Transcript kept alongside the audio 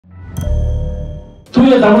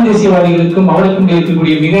தூய தமிழ் தேசியவாதிகளுக்கும் அவருக்கும்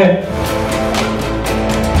இருக்கக்கூடிய மிக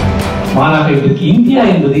மாறாக இருக்கு. இந்தியா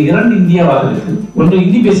என்பது இரண்டு இந்தியாவாக இருக்கு. ஒன்று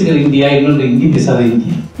இந்தி பேசுகிற இந்தியா, இன்னொன்று இந்தி பேசாத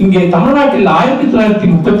இந்தியா. இங்கே தமிழ்நாட்டில்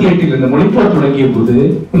 1938 இந்த மொழிப்போர் தொடங்கிய போது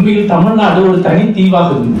உண்மையில் தமிழ்நாடு ஒரு தனி தீவாக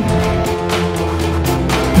இருந்தது.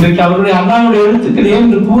 இன்றைக்கு அவருடைய அண்ணாவுடைய எழுத்துக்கள்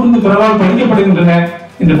ஏன் கூர்ந்து பரவால் படிக்கப்படுகின்றன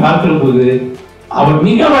என்று பார்க்கிற போது அவர்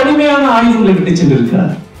மிக வலிமையான ஆயுதங்களை விட்டு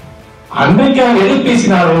சென்றிருக்கிறார். அன்றைக்கு அவர் எதை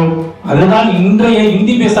பேசினாரோ அதுதான் இன்றைய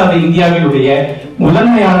இந்தி பேசாத இந்தியாவினுடைய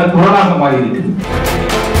முதன்மையான குரலாக மாறி இருக்குது.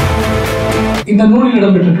 இந்த நூலில்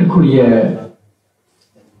இடம்பெற்றிருக்கக்கூடிய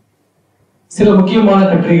சில முக்கியமான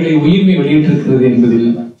கட்டுரைகளை உயிர்மை வெளியிட்டிருக்கிறது என்பதில்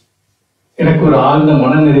எனக்கு ஒரு ஆழ்ந்த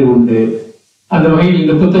மனநிறைவு உண்டு. அந்த வகையில்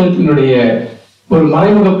இந்த புத்தகத்தினுடைய ஒரு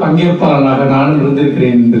மறைமுக பங்கேற்பாளனாக நானும்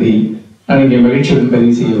இருந்திருக்கிறேன் என்பதை நான் இங்கே மகிழ்ச்சியுடன்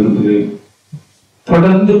பதிவு செய்ய விரும்புகிறேன்.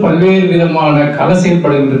 தொடர்ந்து பல்வேறு விதமான கள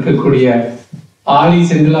செயல்பாடுகள் இருக்கக்கூடிய ஆலி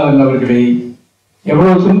செந்திலாதன் அவர்களை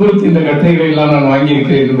எவ்வளவு துன்புறுத்தி இந்த கட்டுரைகளை எல்லாம் நான்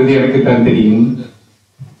வாங்கியிருக்கிறேன் என்பது எனக்கு தான் தெரியும்.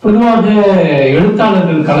 பொதுவாக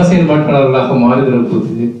எழுத்தாளர்கள் கள செயல்பாட்டாளர்களாக மாறுகிற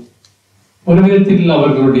போது ஒரு விதத்தில்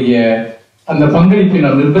அவர்களுடைய அந்த பங்களிப்பை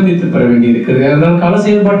நாம் நிர்பந்தித்து பெற வேண்டியிருக்கிறது. அதனால் கள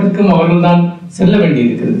செயல்பாட்டிற்கும் அவர்கள் தான் செல்ல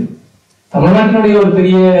வேண்டியிருக்கிறது. தமிழ்நாட்டினுடைய ஒரு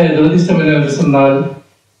பெரிய துரதிஷ்டம் என்னவென்று சொன்னால்,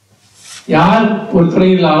 யார் ஒரு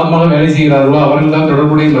துறையில் ஆழமாக வேலை செய்கிறார்களோ அவர்கள் தான்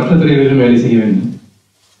தொடர்புடைய மற்ற துறைகளிலும் வேலை செய்ய வேண்டும்.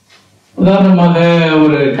 உதாரணமாக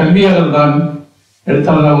ஒரு கல்வியாளர் தான்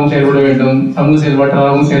எழுத்தாளராகவும் செயல்பட வேண்டும், சமூக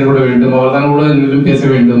செயல்பாட்டாளராகவும் செயல்பட வேண்டும், அவர் தான் ஊடகங்களிலும் பேச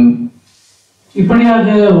வேண்டும். இப்படியாக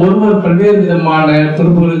ஒருவர் பல்வேறு விதமான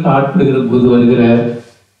பொறுப்புகளுக்கு ஆட்படுகிற போது வருகிற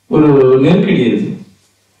ஒரு நெருக்கடி அது.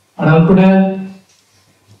 ஆனால் கூட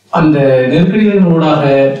அந்த நெருக்கடிகளின் ஊடாக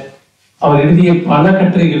அவர் எழுதிய பல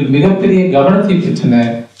கட்டுரைகள் மிகப்பெரிய கவனத்தை பெற்றன.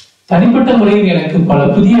 தனிப்பட்ட முறையில் எனக்கு பல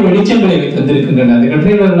புதிய வெளிச்சங்களை தந்திருக்கின்றன. அந்த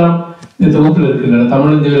கட்டுரைகள் எல்லாம் இந்த தொகுப்பில் இருக்கின்றன.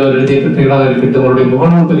 தமிழ் அவர் எழுதிய கட்டுரைகளாக இருக்கட்டும், அவருடைய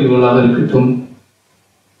முகநூல் பதிவுகளாக இருக்கட்டும்.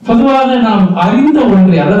 பொதுவாக நாம் அறிந்த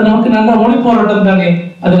ஒன்றை அல்லது நமக்கு நல்ல மொழி போராட்டம் தானே,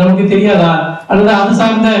 அது நமக்கு தெரியாதா, அல்லது அது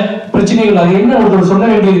சார்ந்த பிரச்சனைகள் அது என்ன ஒருவர் சொல்ல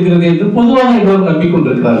வேண்டி இருக்கிறது என்று பொதுவாக எல்லோரும்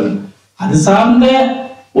நம்பிக்கொண்டிருக்கிறார்கள். அது சார்ந்த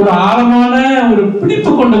ஒரு ஆழமான ஒரு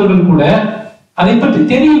பிடிப்பு கொண்டவர்கள் கூட அதை பற்றி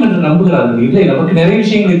தெரியும் என்று நம்புகிறார்கள். இல்லை, நமக்கு நிறைய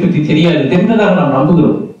விஷயங்களை பற்றி தெரியாது, தெரிந்ததாக நாம்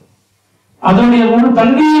நம்புகிறோம். அதனுடைய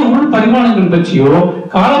பல்வேறு உள் பரிமாணங்கள் பற்றியோ,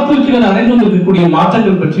 காலப்போக்கில் அடைந்து இருக்கக்கூடிய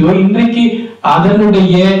மாற்றங்கள் பற்றியோ, இன்றைக்கு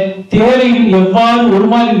அதனுடைய தேவைகள் எவ்வாறு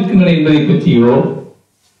உருமாறி இருக்கின்றன என்பதை பற்றியோ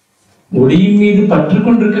மொழியின் மீது பற்று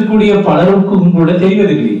கொண்டிருக்கக்கூடிய பலருக்கும் கூட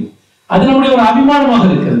தெரிவதில்லை. அது நம்முடைய ஒரு அபிமானமாக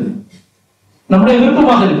இருக்கிறது, நம்முடைய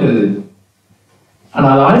விருப்பமாக இருக்கிறது.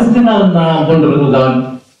 ஆனால் ஆதிசித்தநாதன் போன்றவர்கள் தான்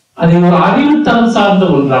அதை ஒரு அறிவுத்தளம் சார்ந்த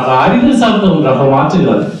ஒன்றாக, அறிவியல் சார்ந்த ஒன்றாக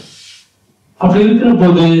மாற்றுகிறார்கள். அப்படி இருக்கிற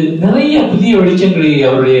போது நிறைய புதிய வெளிச்சங்களை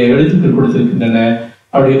அவருடைய எழுத்துக்கள் கொடுத்திருக்கின்றன.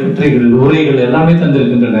 அவருடைய கட்டுரைகள், உரைகள் எல்லாமே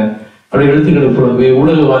தந்திருக்கின்றன. அவருடைய எழுத்துக்களை போலவே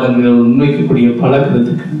ஊடகவாதங்கள் முன்வைக்கக்கூடிய பல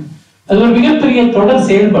கருத்துக்கள். அது ஒரு மிகப்பெரிய தொடர்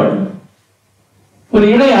செயல்பாடு. ஒரு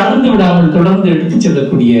இலை அறந்து விடாமல் தொடர்ந்து எடுத்துச்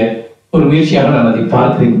செல்லக்கூடிய ஒரு முயற்சியாக நான் அதை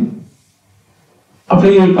பார்க்கிறேன்.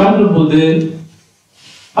 அப்படி பார்க்கிற போது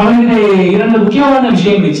அவருடைய இரண்டு முக்கியமான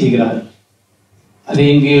விஷயங்களை செய்கிறார். அதை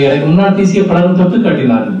இங்கு எனக்கு முன்னால் பேசிய பலரும் தொட்டு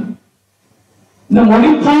காட்டினார்கள். இந்த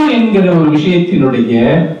மொழிப்போர் என்கிற ஒரு விஷயத்தினுடைய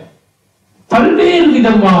பல்வேறு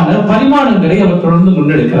விதமான பரிமாணங்களை அவர் தொடர்ந்து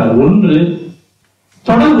முன்னெடுக்கிறார். ஒன்று,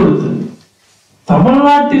 தொடர்புறுத்தல்.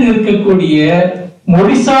 தமிழ்நாட்டில் இருக்கக்கூடிய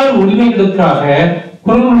மொழிசார் உரிமைகளுக்காக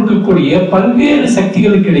குரல் கொடுக்கக்கூடிய பல்வேறு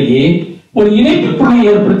சக்திகளுக்கிடையே ஒரு இணைப்பு புள்ளியை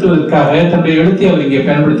ஏற்படுத்துவதற்காக தன்னுடைய எழுத்தை அவர் இங்கே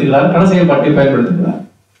பயன்படுத்துகிறார், கள செயல்பாட்டை பயன்படுத்துகிறார்.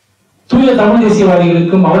 தூய தமிழ்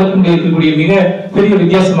தேசியவாதிகளுக்கும் அவருக்கும் இருக்கக்கூடிய மிக பெரிய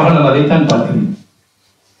வித்தியாசமாக நான் அதைத்தான் பார்க்கிறேன்.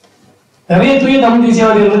 நிறைய தூய தமிழ்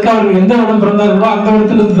தேசியவாதிகளுக்கு அவர்கள் எந்த இடம் பிறந்தார்களோ அந்த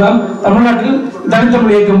இடத்திலிருந்து தான் தமிழ்நாட்டில்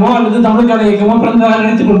தனித்தமிழ் இயக்கமோ அல்லது தமிழுக்கான இயக்கமோ பிறந்ததாக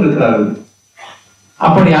நினைத்துக் கொண்டிருக்கிறார்கள்.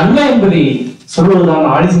 அப்படி அல்ல என்பதை சொல்வதுதான்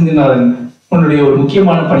ஆதி சிந்திநாதன் உன்னுடைய ஒரு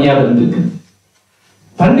முக்கியமான பணியாக இருந்திருக்கு.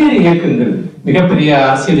 பல்வேறு இயக்கங்கள், மிகப்பெரிய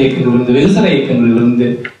அரசியல் இயக்கங்கள் இருந்து வெகுசன இயக்கங்கள் இருந்து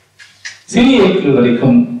சிறிய இயக்கங்கள்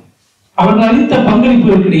வரைக்கும் அவர்கள் அளித்த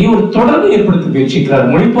பங்களிப்புகளுக்கிடையே ஒரு தொடர்பு ஏற்படுத்த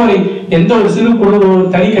முயற்சிக்கிறார். மொழிப்போரை எந்த ஒரு சிறு குழு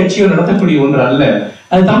தனி கட்சியோ நடத்தக்கூடிய ஒன்று அல்ல,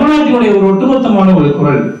 அது தமிழ்நாட்டினுடைய ஒரு ஒட்டுமொத்தமான ஒரு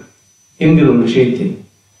குரல் என்கிற ஒரு விஷயத்தை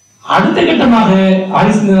அடுத்த கட்டமாக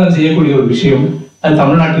ஆதிசிந்தனார் செய்யக்கூடிய ஒரு விஷயம். அது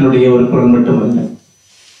தமிழ்நாட்டினுடைய ஒரு குரல் மட்டுமல்ல,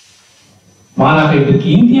 மாறாக இன்றைக்கு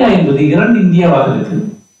இந்தியா என்பது இரண்டு இந்தியாவாக இருக்கு.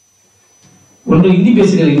 ஒன்று இந்தி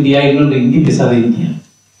பேசுகிற இந்தியா, இன்னொன்று இந்தி பேசாத இந்தியா.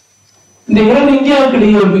 இந்த இரண்டு இந்தியாவுக்கு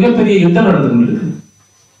இடையே ஒரு மிகப்பெரிய யுத்தம் நடந்து கொண்டிருக்கு.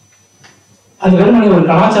 அது வெறுமனே ஒரு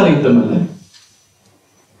கலாச்சார யுத்தம் அல்ல,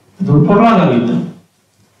 அது ஒரு பொருளாதார யுத்தம்,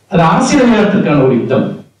 அது அரசியல் விளையாட்டுக்கான ஒரு யுத்தம்.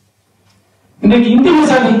 இன்றைக்கு இந்தி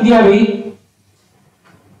பேசாத இந்தியாவை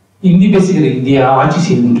இந்தி பேசுகிற இந்தியா ஆட்சி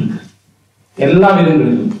செய்து கொண்டிருக்கு எல்லா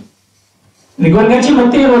விதங்களிலும். இன்னைக்கு ஒரு கட்சி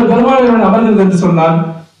மத்தியில் ஒரு பெரும்பான்மையுடன் அமர்ந்தது என்று சொன்னால்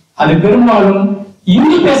அது பெரும்பாலும்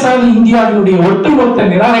இந்தி பேசாத இந்தியாவினுடைய ஒட்டுமொத்த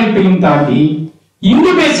நிராகரிப்பையும் தாண்டி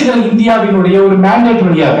இந்தி பேசுகிற இந்தியாவினுடைய ஒரு மேண்டேட்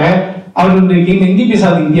வழியாக அவர்கள் இன்றைக்கு இந்த இந்தி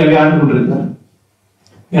பேசாத இந்தியாவை ஆண்டு கொண்டிருக்கிறார்.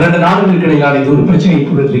 2 நாடுகளுக்கு இடையிலான இது ஒரு பிரச்சனை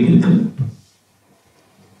இருக்கு.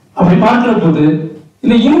 அப்படி பார்க்கிற போது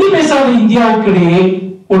இந்த இந்தி பேசாத இந்தியாவுக்கு இடையே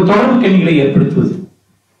ஒரு தொடர்பு கண்ணிகளை ஏற்படுத்துவது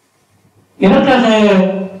எனக்காக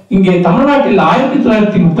இங்கே தமிழ்நாட்டில்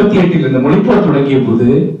 1938 இந்த மொழிப்போர் தொடங்கிய போது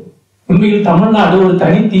உண்மையில் தமிழ்நாடு ஒரு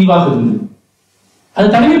தனி தீவாக இருந்தது. அது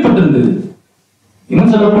தனிமைப்பட்டிருந்தது.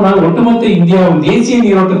 இன்னும் சொல்ல போனால் ஒட்டுமொத்த இந்தியாவும் தேசிய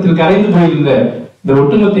நீரோட்டத்தில் கரைந்து போயிருந்த இந்த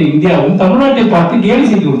ஒட்டுமொத்த இந்தியாவும் தமிழ்நாட்டை பார்த்து கேலி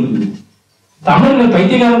செய்து கொண்டிருந்தது. தமிழர்கள்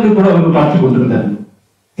பைத்தியக்காரர்கள் கூட அவர்கள் பார்த்துக் கொண்டிருந்தார்கள்.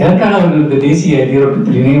 எதற்காக அவர்கள் இந்த தேசிய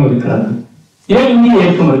நீரோட்டத்தில் இணையம் இருக்கிறார்கள்? ஏன் இந்திய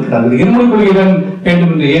இயக்கம் இருக்கிறார்கள்? இருமொழி கொள்கைதான்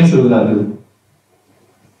வேண்டும் என்று ஏன் சொல்கிறார்கள்?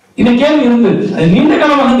 இந்த கேள்வி இருந்தது. அது நீண்ட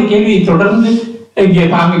காலமாக இந்த கேள்வியை தொடர்ந்து இங்கே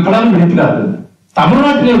பலரும் எழுப்பினார்கள்.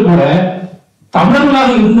 தமிழ்நாட்டிலே கூட தமிழர்களாக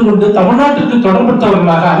இருந்து கொண்டு தமிழ்நாட்டிற்கு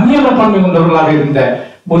தொடர்பற்றவர்களாக அந்நிய மனப்பான்மை கொண்டவர்களாக இருந்த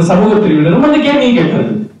ஒரு சமூக பிரிவினரும் அந்த கேள்வியை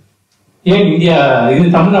கேட்கிறது. ஏன் இந்தியா இது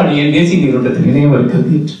தமிழ்நாடு ஏன் தேசிய நீரோட்டத்தில் இணையம்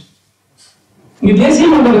இருக்கிறது? இங்க தேசிய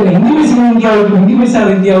மண்டலம் இந்தி பேசுகிற இந்தியாவுக்கு இந்தி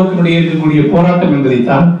பேசாத இந்தியாவுக்கு இடையே இருக்கக்கூடிய போராட்டம்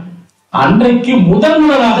என்பதைத்தான் அன்றைக்கு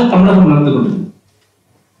முதலாக தமிழர்கள் உணர்ந்து கொண்டது.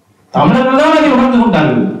 தமிழர்கள் தான் அதை உணர்ந்து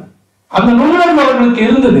கொண்டார்கள். அந்த நுண்ணுணர்வு அவர்களுக்கு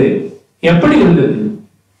இருந்தது. எப்படி இருந்தது?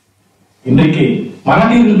 இன்றைக்கு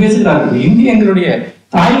மராட்டியர்கள் பேசுகிறார்கள் இந்தி எங்களுடைய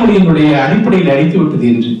தாய்மொழியினுடைய அடிப்படையில் அடித்து விட்டது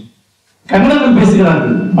என்று. கன்னடர்கள்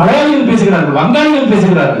பேசுகிறார்கள், மலையாளிகள் பேசுகிறார்கள், வங்காளிகள்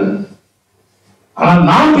பேசுகிறார்கள். ஆனால்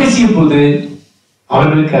நாம் பேசிய போது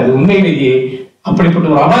அவர்களுக்கு அது உண்மையிலேயே அப்படிப்பட்ட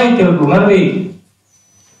ஒரு அபாயத்தை அவர்கள் உணர்வே.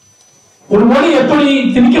 ஒரு மொழி எப்படி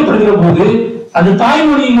திணிக்கப்படுகிற போது அது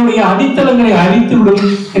தாய்மொழியினுடைய அடித்தளங்களை அழித்துவிடும்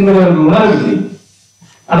என்பதை அவர்கள் உணரவில்லை.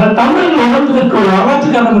 ஆனால் தமிழர்கள் உணர்வதற்கு ஒரு வரலாற்று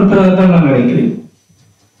காரணம் இருப்பதாக நான் நினைக்கிறேன்.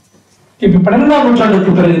 இப்ப 12ஆம்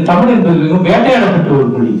நூற்றாண்டுக்கு பிறகு தமிழ் என்பது மிகவும் வேட்டையாடப்பட்ட ஒரு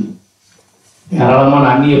மொழி. ஏராளமான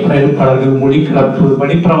அந்நிய படைப்பாளர்கள், மொழி கலப்பு,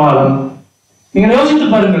 மணிப்பிரவாளம். நீங்கள் யோசித்து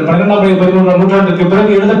பாருங்கள். 12ஆம் 13ஆம் நூற்றாண்டுக்கு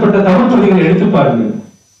பிறகு எழுதப்பட்ட தமிழ் பிரதிகளை எடுத்து பாருங்கள்.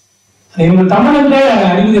 எங்கள் தமிழ் என்ற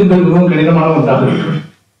அறிவு என்பது மிகவும் கடினமான ஒன்றாக இருக்கு.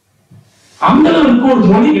 அந்த அளவுக்கு ஒரு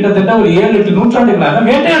மொழி கிட்டத்தட்ட ஒரு 7-8 நூற்றாண்டுகளாக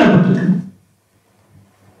வேட்டையாடப்பட்டிருக்கு.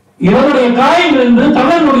 இதனுடைய காயங்கள் என்பது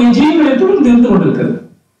தமிழர்களுடைய ஜீவன்களை தொடர்ந்து இருந்து கொண்டிருக்கிறது.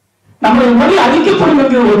 நம்முடைய மொழி அழிக்கப்படும்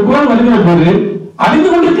என்கிற ஒரு குரல் வருகிற போது, அழிந்து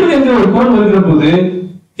கொண்டிருக்கிறது என்கிற ஒரு குரல் வருகிற போது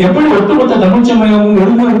எப்படி ஒட்டுமொத்த தமிழ் சமயமும்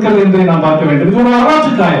எழுந்து இருக்கிறது என்பதை நாம் பார்க்க வேண்டும். இது ஒரு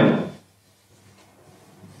வரலாற்று காயம்.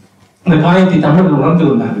 அந்த காயத்தை தமிழர்கள் உணர்ந்து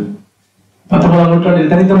கொண்டார்கள். 19ஆம்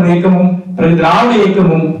நூற்றாண்டில் தனித்தமிழ் இயக்கமும் பிறகு திராவிட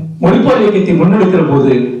இயக்கமும் மொழிப்போர் இயக்கத்தை முன்னெடுக்கிற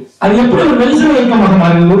போது அது எப்படி ஒரு வெல்சன இயக்கமாக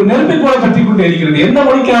மாறியது? ஒரு நெருப்பை போல பற்றிக் கொண்டே இருக்கிறது. எந்த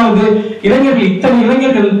மொழிக்காவது இளைஞர்கள், இத்தனை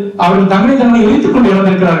இளைஞர்கள் அவர்கள் தங்களை எரித்துக் கொண்டு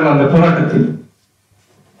இறந்திருக்கிறார்கள். அந்த போராட்டத்தில்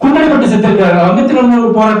குண்டடிப்பட்டு செத்திருக்கிறார்கள். வங்கத்தில் நடந்த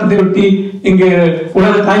ஒரு போராட்டத்தை ஒட்டி இங்கு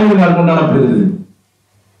உலக தாய்மொழி நாள் கொண்டாடப்படுகிறது.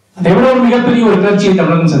 அதை விட ஒரு மிகப்பெரிய ஒரு கிளர்ச்சியை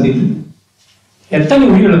தமிழகம் சந்தித்தது. எத்தனை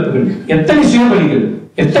உயிரிழப்புகள், எத்தனை சுயபலிகள்,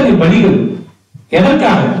 எத்தனை பலிகள்,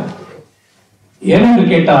 எதற்காக? ஏனென்று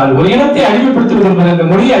கேட்டால் ஒரு இனத்தை அடிமைப்படுத்துவது என்பது அந்த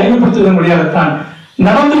மொழியை அடிமைப்படுத்துவதன் வழியாகத்தான்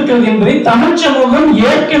நடந்திருக்கிறது என்பதை தமிழ் சமூகம்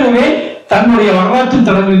ஏற்கனவே தன்னுடைய வரலாற்று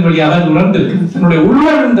தடங்களின் வழியாக அது உணர்ந்திருக்கிறது. தன்னுடைய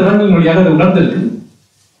உள்வரின் தடங்களின் வழியாக அது உணர்ந்திருக்கிறது.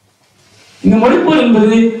 இந்த மொழிப்போர்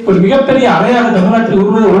என்பது ஒரு மிகப்பெரிய அறையாக தமிழ்நாட்டில்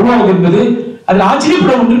உருவாவது என்பது அதில்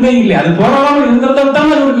ஆச்சரியப்பட ஒன்றுமே இல்லை. அது போராடாமல் இருந்திருந்தால்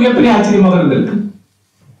தான் அது ஒரு மிகப்பெரிய ஆச்சரியமாக இருந்திருக்கு.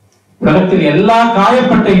 உலகத்தில் எல்லா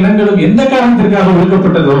காயப்பட்ட இனங்களும் எந்த காரணத்திற்காக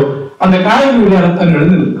ஒடுக்கப்பட்டதோ அந்த காயங்கள் வழியாகத்தான்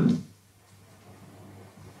எழுந்திருக்கு.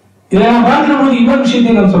 இதை நாம் பார்க்கிற போது இன்னொரு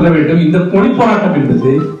விஷயத்தை நாம் சொல்ல வேண்டும். இந்த மொழி போராட்டம்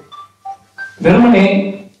என்பது வெறுமனே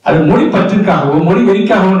அது மொழி பற்றிற்காகவோ மொழி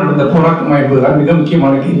வெறிக்காகவோ நடந்த போராட்டமா என்பதுதான் மிக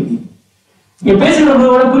முக்கியமான கேள்வி. இங்க பேசுகிற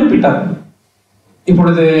போது குறிப்பிட்டார்கள்.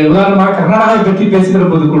 இப்பொழுது உதாரணமாக கர்நாடகாவை பற்றி பேசுகிற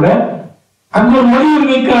போது கூட அங்கு ஒரு மொழி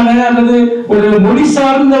உரிமைக்கான அல்லது ஒரு மொழி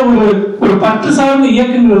சார்ந்த ஒரு பற்று சார்ந்த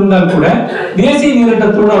இயக்கங்கள் இருந்தால் கூட தேசிய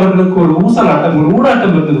நீரோட்டத்தோடு அவர்களுக்கு ஒரு ஊசலாட்டம், ஒரு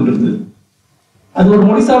ஊடாட்டம் இருந்து கொண்டிருந்தது. அது ஒரு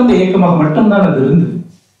மொழி சார்ந்த இயக்கமாக மட்டும்தான் அது இருந்தது.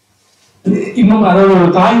 இன்னும் அதாவது ஒரு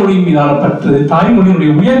தாய்மொழியின் மீதான பற்று, தாய்மொழியினுடைய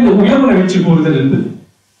உயர்வு நிகழ்ச்சி கூறுதல் என்பது.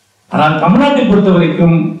 ஆனால் தமிழ்நாட்டை பொறுத்த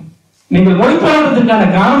வரைக்கும் நீங்கள் மொழி போராட்டத்திற்கான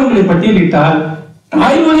காரணங்களை பட்டியலிட்டால்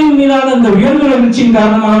தாய்மொழியின் மீதான இந்த உயர்வு நிகழ்ச்சியின்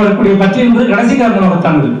காரணமாக வரக்கூடிய பற்று என்பது கடைசி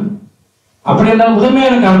காரணமாகத்தான் இருக்கும். அப்படி என்றால்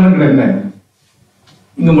முதன்மையான காரணங்கள் என்ன?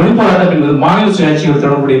 இங்கு மொழி போராட்டம் என்பது மாநில சுயாட்சியோடு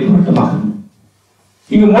தொடர்புடைய போராட்டமாகும்.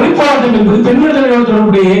 இங்கு மொழி போராட்டம் என்பது பெண் விடுதலையோடு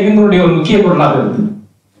தொடர்புடைய இயக்கங்களுடைய ஒரு முக்கிய பொருளாக இருந்தது.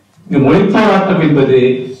 இங்கு மொழி போராட்டம் என்பது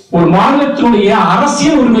ஒரு மாநிலத்தினுடைய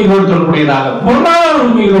அரசியல் உரிமைகளோடு தொடர்புடையதாக, பொருளாதார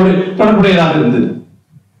உரிமைகளோடு தொடர்புடையதாக இருந்தது.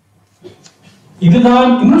 இதுதான்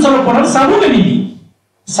இன்னும் சொல்ல போனால் சமூக நீதி.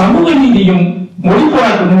 சமூக நீதியும் மொழி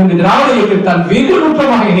போராட்டமும் திராவிட இயக்கத்தால் வெகு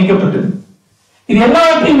நுட்பமாக இணைக்கப்பட்டது. இது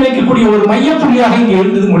எல்லாவற்றையும் வைக்கக்கூடிய ஒரு மையப்புள்ளியாக இங்கே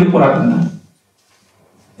எழுந்தது மொழி போராட்டம் தான்.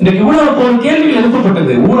 இன்றைக்கு இவ்வளவு கேள்விகள்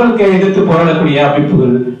எழுப்பப்பட்டது. ஊழலுக்கு எதிர்த்து போராடக்கூடிய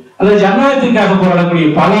அமைப்புகள் அல்லது ஜனநாயகத்திற்காக போராடக்கூடிய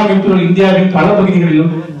பல அமைப்புகள் இந்தியாவின் பல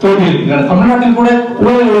பகுதிகளிலும் தோல்வி இருக்கின்றன. தமிழ்நாட்டில் கூட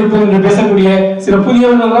ஊழல் ஒழிப்பு என்று பேசக்கூடிய சில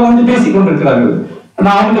புதியவர்கள் வந்து பேசிக் கொண்டிருக்கிறார்கள்.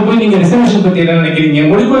 நான் அவங்க போய் நீங்க ரிசர்வேஷன் பத்தி என்ன நினைக்கிறீங்க,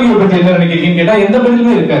 மொழிக்கொள்கை பற்றி என்ன நினைக்கிறீங்கன்னு கேட்டா எந்த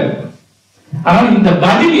பதிலுமே இருக்காது. ஆனால் இந்த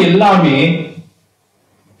பதில் எல்லாமே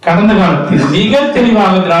கடந்த காலத்தில் மிக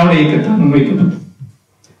தெளிவாக திராவிட இயக்கத்தால் முன்வைக்கப்பட்டது.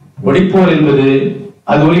 ஒழிப்போர் என்பது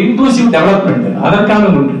அது ஒரு இன்க்ளூசிவ் டெவலப்மெண்ட், அதற்கான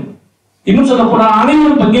ஒன்று. இன்னும் சொல்ல போனா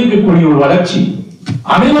அனைவரும் பங்கேற்கக்கூடிய ஒரு வளர்ச்சி,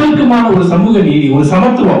 அனைவருக்குமான ஒரு சமூக நீதி, ஒரு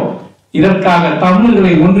சமத்துவம், இதற்காக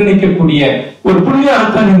தமிழர்களை ஒன்றிணைக்கக்கூடிய ஒரு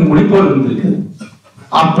புள்ளியாகத்தான் இந்த ஒழிப்போர் இருந்திருக்கு.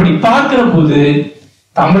 அப்படி பார்க்கிற போது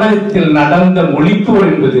தமிழகத்தில் நடந்த ஒழிப்போர்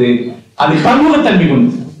என்பது அது பன்முகத்தன்மை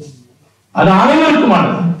கொண்டது, அது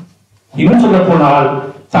அனைவருக்குமானது. இன்னும் சொல்ல போனால்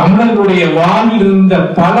தமிழர்களுடைய வாழ்வில் இருந்த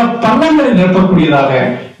பல பள்ளங்களை நிரப்பக்கூடியதாக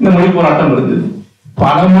இந்த மொழி போராட்டம் இருந்தது.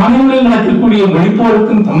 பல மாநிலங்களில் நடக்கக்கூடிய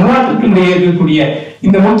மொழிப்போருக்கும் தமிழ்நாட்டுக்கும் இடையே இருக்கக்கூடிய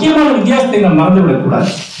இந்த முக்கியமான வித்தியாசத்தை நாம் மறந்துவிடக்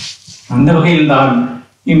கூடாது. அந்த வகையில் தான்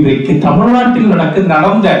இன்றைக்கு தமிழ்நாட்டில்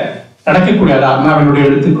நடக்கக்கூடிய அண்ணாவினுடைய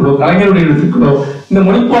எழுத்துக்களோ கலைஞருடைய எழுத்துக்களோ இந்த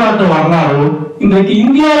மொழி போராட்ட வரலாறோ இன்றைக்கு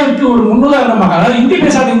இந்தியாவிற்கு ஒரு முன்னுதாரணமாக, அதாவது இந்தி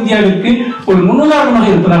பேசாத இந்தியாவிற்கு ஒரு முன்னுதாரணமாக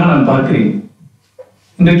இருப்பதாக நான் பார்க்கிறேன்.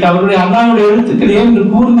 இன்றைக்கு அவருடைய அண்ணாவுடைய எழுத்துக்கள் ஏன் என்று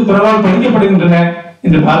கூர்ந்து பிறவால் படிக்கப்படுகின்றன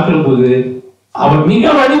என்று பார்க்கிற போது அவர்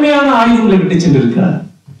மிக வலிமையான ஆயுதங்களை விட்டு சென்றிருக்கிறார்.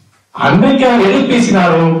 அன்றைக்கு அவர் எதை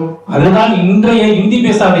பேசினாரோ அதுதான் இன்றைய இந்தி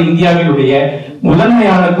பேசாத இந்தியாவினுடைய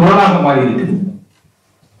முதன்மையான குரலாக மாறி இருக்கிறது.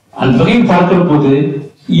 அந்த வகையில் பார்க்கிற போது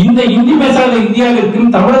இந்த இந்தி பேசாத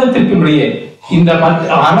இந்தியாவிற்கும் தமிழகத்திற்கும் இடையே இந்த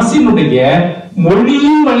அரசினுடைய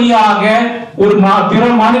மொழியின் வழியாக ஒரு பிற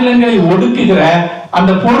மாநிலங்களை ஒடுக்குகிற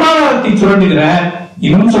அந்த பொருளாதாரத்தை சுரண்டுகிற,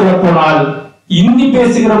 இன்னும் சொல்ல போனால் இந்தி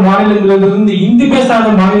பேசுகிற மாநிலங்களிலிருந்து இந்தி பேசாத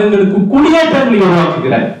மாநிலங்களுக்கு குடியேற்றங்களை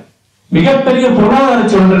உருவாக்குகிற மிகப்பெரிய பொருளாதார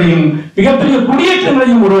சுரண்டலையும் மிகப்பெரிய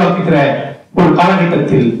குடியேற்றங்களையும் உருவாக்குகிற ஒரு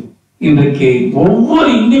காலகட்டத்தில் இன்றைக்கு ஒவ்வொரு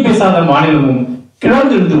இந்தி பேசாத மாநிலமும்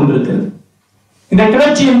கிளர்ந்து இருந்து கொண்டிருக்கிறது. இந்த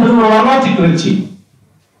கிளர்ச்சி என்பது ஒரு வரலாற்று கிளர்ச்சி.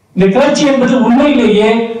 இந்த கிளர்ச்சி என்பது உண்மையிலேயே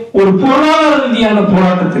ஒரு பொருளாதார ரீதியான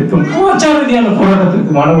போராட்டத்திற்கும் கலாச்சார ரீதியான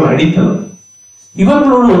போராட்டத்திற்குமான ஒரு அடித்தளம்.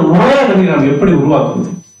 இவர்களோடு ஒரு உரையாடலை நாம் எப்படி உருவாக்குவது?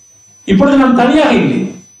 இப்பொழுது நாம் தனியாக இல்லை.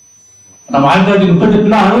 நாம்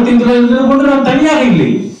 1938 65 இருந்தது கொண்டு நாம் தனியாக இல்லை.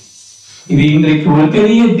 இது இன்றைக்கு ஒரு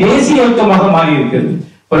பெரிய தேசிய இயக்கமாக மாறி இருக்கிறது.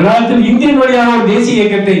 ஒரு காலத்தில் இந்தியன் வழியாக ஒரு தேசிய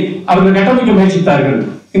இயக்கத்தை அவர்கள் கட்டமைக்க முயற்சித்தார்கள்.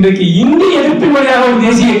 இன்றைக்கு இந்திய எதிர்ப்பின் வழியாக ஒரு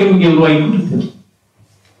தேசிய இயக்கம் இங்கே உருவாகி கொண்டிருக்கிறது.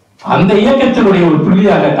 அந்த இயக்கத்தினுடைய ஒரு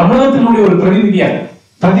புள்ளியாக தமிழகத்தினுடைய ஒரு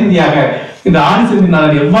பிரதிநிதியாக இந்த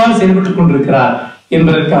ஆதிசங்கரநாதர் எவ்வாறு செயல்பட்டுக் கொண்டிருக்கிறார்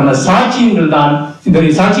என்பதற்கான சாட்சியங்கள் தான்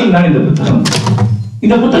இந்த புத்தகம்.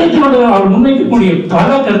 இந்த புத்தகத்தினோடு அவர் முன்வைக்கக்கூடிய பல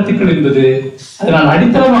கருத்துக்கள் என்பது அதை நான்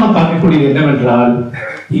அடித்தளமாக பார்க்கக்கூடியது என்னவென்றால்,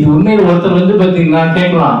 இது உண்மையில் ஒருத்தர் வந்து பாத்தீங்கன்னா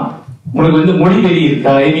கேட்கலாம், உங்களுக்கு மொழி வெறி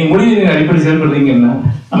இருக்கா, நீங்க மொழி வெறியின் அடிப்படை செயல்படுறீங்கன்னா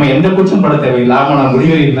நம்ம எந்த குற்றம் பட தேவையில்லை. ஆமா, நான் மொழி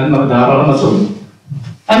வெறி இருந்தாலும் நம்ம தாராளமா சொல்லணும்.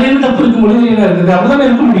 அது என்ன தப்பு இருக்கு? மொழி வெறியா இருக்குது, அப்படிதான்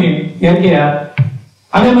இருக்க முடியும் இயற்கையா.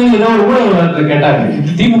 அதே மாதிரி ஏதோ ஒரு ஊடகத்தை கேட்டாங்க,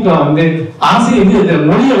 திமுக அரசியல்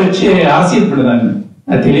மொழியை வச்சு அரசியல் பண்ணுறாங்க.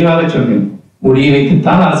 நான் தெளிவாக சொன்னேன், மொழியை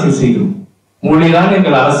வைத்துத்தான் அரசியல் செய்கிறோம். மொழிதான்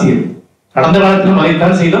எங்கள் அரசியல். கடந்த காலத்திலும்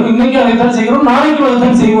அதைத்தான் செய்தோம், இன்னைக்கு அதைத்தான் செய்கிறோம், நாளைக்கு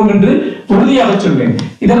அதைத்தான் செய்வோம் என்று உறுதியாக சொன்னேன்.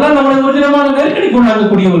 இதெல்லாம் நம்மளுக்கு ஒரு விதமான நெருக்கடிக்கு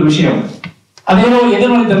உள்ளாகக்கூடிய ஒரு விஷயம். அதே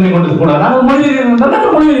எதிர்மறைத்தன்மை கொண்டது கூட. நாங்கள் மொழிவெறியர்கள் தான்,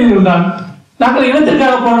 நாங்கள் மொழிவெறியர்கள் தான். நாங்கள்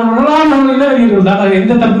இனத்திற்காக போனோம்னா நாங்கள் இனவெறியர்கள் தான். அது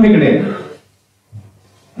எந்த தப்புமே கிடையாது.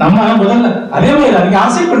 நம்ம முதல்ல அதே மாதிரி அதுக்கு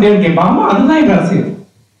அரசியல் பண்றேன்னு கேட்பாங்க. அதுதான் எங்க அரசியல்.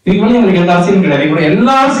 இதுக்கு மேலே எங்களுக்கு எந்த அரசியலும் கிடையாது.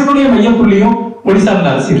 எல்லா அரசியலுடைய மையப்புள்ளியும் மொழி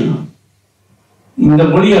சார்ந்த அரசியல். இந்த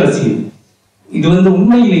மொழி அரசியல் இது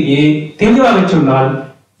உண்மையிலேயே தெளிவாக சொன்னால்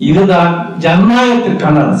இதுதான்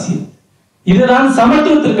ஜனநாயகத்திற்கான அரசியல், இதுதான்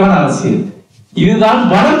சமத்துவத்திற்கான அரசியல், இதுதான்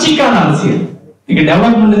வளர்ச்சிக்கான அரசியல். இங்க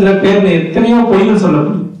டெவலப்மெண்ட்ங்கிற பேர்ல எத்தனையோ பொய்கள்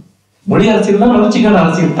சொல்லப்படும். மொழி அரசியல் தான் வளர்ச்சிக்கான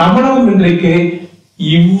அரசியல். தமிழகம் இன்றைக்கு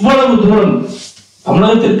இவ்வளவு தூரம்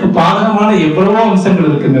தமிழகத்திற்கு பாதகமான எவ்வளவோ அம்சங்கள்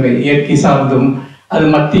இருக்கின்றன. இயற்கை சார்ந்தும் அது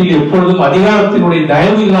மத்தியில் எப்பொழுதும் அதிகாரத்தினுடைய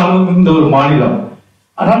தயவு இல்லாமல் இருந்த ஒரு மாநிலம்.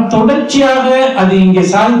 ஆனால் தொடர்ச்சியாக அது இங்கே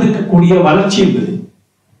சாதித்திருக்கக்கூடிய வளர்ச்சி என்பது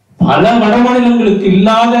பல வட மாநிலங்களுக்கு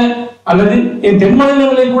இல்லாத, அல்லது தென்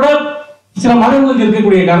மாநிலங்களில் கூட சில மாநிலங்களுக்கு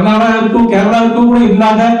இருக்கக்கூடிய கர்நாடகாவுக்கும் கேரளாவுக்கும் கூட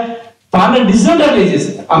இல்லாத பல டிஸ்அட்வான்டேஜஸ்,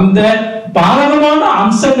 அந்த பாதகமான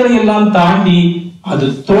அம்சங்களை எல்லாம் தாண்டி அது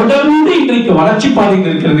தொடர்ந்து இன்றைக்கு வளர்ச்சி பாதையில்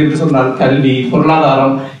இருக்கிறது என்று சொன்னால் கல்வி,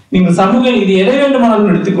 பொருளாதாரம், நீங்கள் சமூக, இது எதை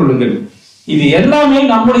வேண்டுமானாலும் எடுத்துக்கொள்ளுங்கள். இது எல்லாமே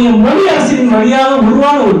நம்முடைய மொழி அரசியலின் வழியாக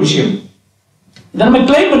உருவான ஒரு விஷயம். இதை நம்ம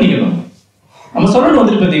கிளைம் பண்ணிக்கணும். நம்ம சொல்லணும்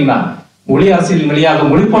பாத்தீங்கன்னா, மொழி அரசியலின் வழியாக,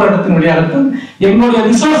 மொழி போராட்டத்தின் வழியாகத்தான் எங்களுடைய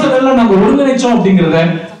ரிசோர்ஸ் எல்லாம் நாங்க ஒருங்கிணைச்சோம் அப்படிங்கிறத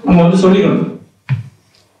நம்ம சொல்லிக்கணும்.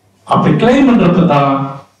 அப்படி கிளைம் பண்றப்பதான்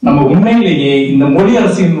நம்ம உண்மையிலேயே இந்த மொழி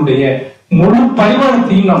அரசியலினுடைய முழு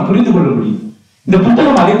பரிமாணத்தையும் நாம் புரிந்து கொள்ள முடியும். இந்த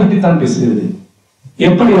புத்தகம் அதை பற்றி தான் பேசுகிறது.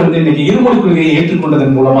 எப்படி இன்னைக்கு இருமொழி கொள்கையை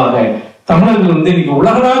ஏற்றுக்கொண்டதன் மூலமாக தமிழர்கள் இன்னைக்கு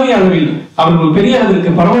உலகளாவிய அளவில் அவர்கள் பெரிய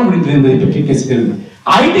அளவிற்கு பரவ முடிந்தது என்பதை பற்றி பேசுகிறது.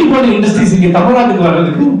 ஐடி போன்ற இண்டஸ்ட்ரீஸ் இங்கே தமிழ்நாட்டுக்கு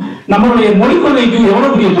வர்றதுக்கு நம்மளுடைய மொழிக் கொள்கைக்கு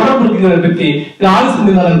எவ்வளவு பெரிய தொடர்பு இருக்கிறத பற்றி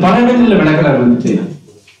ஆலோசனை பல இடங்களில் விளக்கல இருந்துச்சு.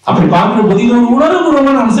 அப்படி பார்க்கிற போது இது ஒரு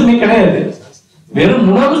உணர்வுபூர்வமான அம்சமே கிடையாது, வெறும்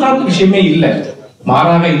உணர்வு சார்ந்த விஷயமே இல்லை.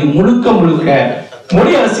 மாறாக இது முழுக்க முழுக்க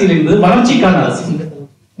மொழி அரசியல் என்பது வளர்ச்சிக்கான அரசியல்,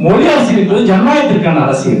 மொழி அரசியல் என்பது ஜனநாயகத்திற்கான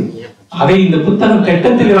அரசியல். அதை இந்த புத்தகம்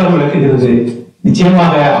கட்டத்தில் விளக்குகிறது.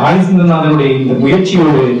 நிச்சயமாக ஆதிசிந்தநாதனுடைய இந்த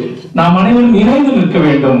முயற்சியோடு நாம் அனைவரும் இணைந்து நிற்க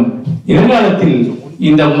வேண்டும். எதிர்காலத்தில்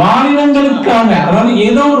இந்த மாநிலங்களுக்கான, அதாவது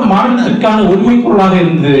ஏதோ ஒரு மாநிலத்திற்கான உரிமை பொருளாக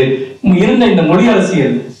இருந்த இந்த மொழி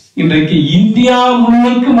அரசியல் இன்றைக்கு இந்தியா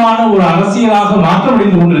முன்வைக்குமான ஒரு அரசியலாக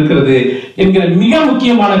மாற்றமடைந்து கொண்டிருக்கிறது என்கிற மிக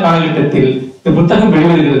முக்கியமான காலகட்டத்தில் இந்த புத்தகம்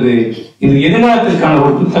வெளிவருகிறது. இது எதிர்காலத்திற்கான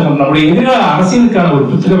ஒரு புத்தகம், நம்முடைய எதிர்கால அரசியலுக்கான ஒரு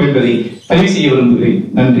புத்தகம் என்பதை பதிவு செய்ய விரும்புகிறேன்.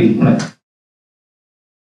 நன்றி, வணக்கம்.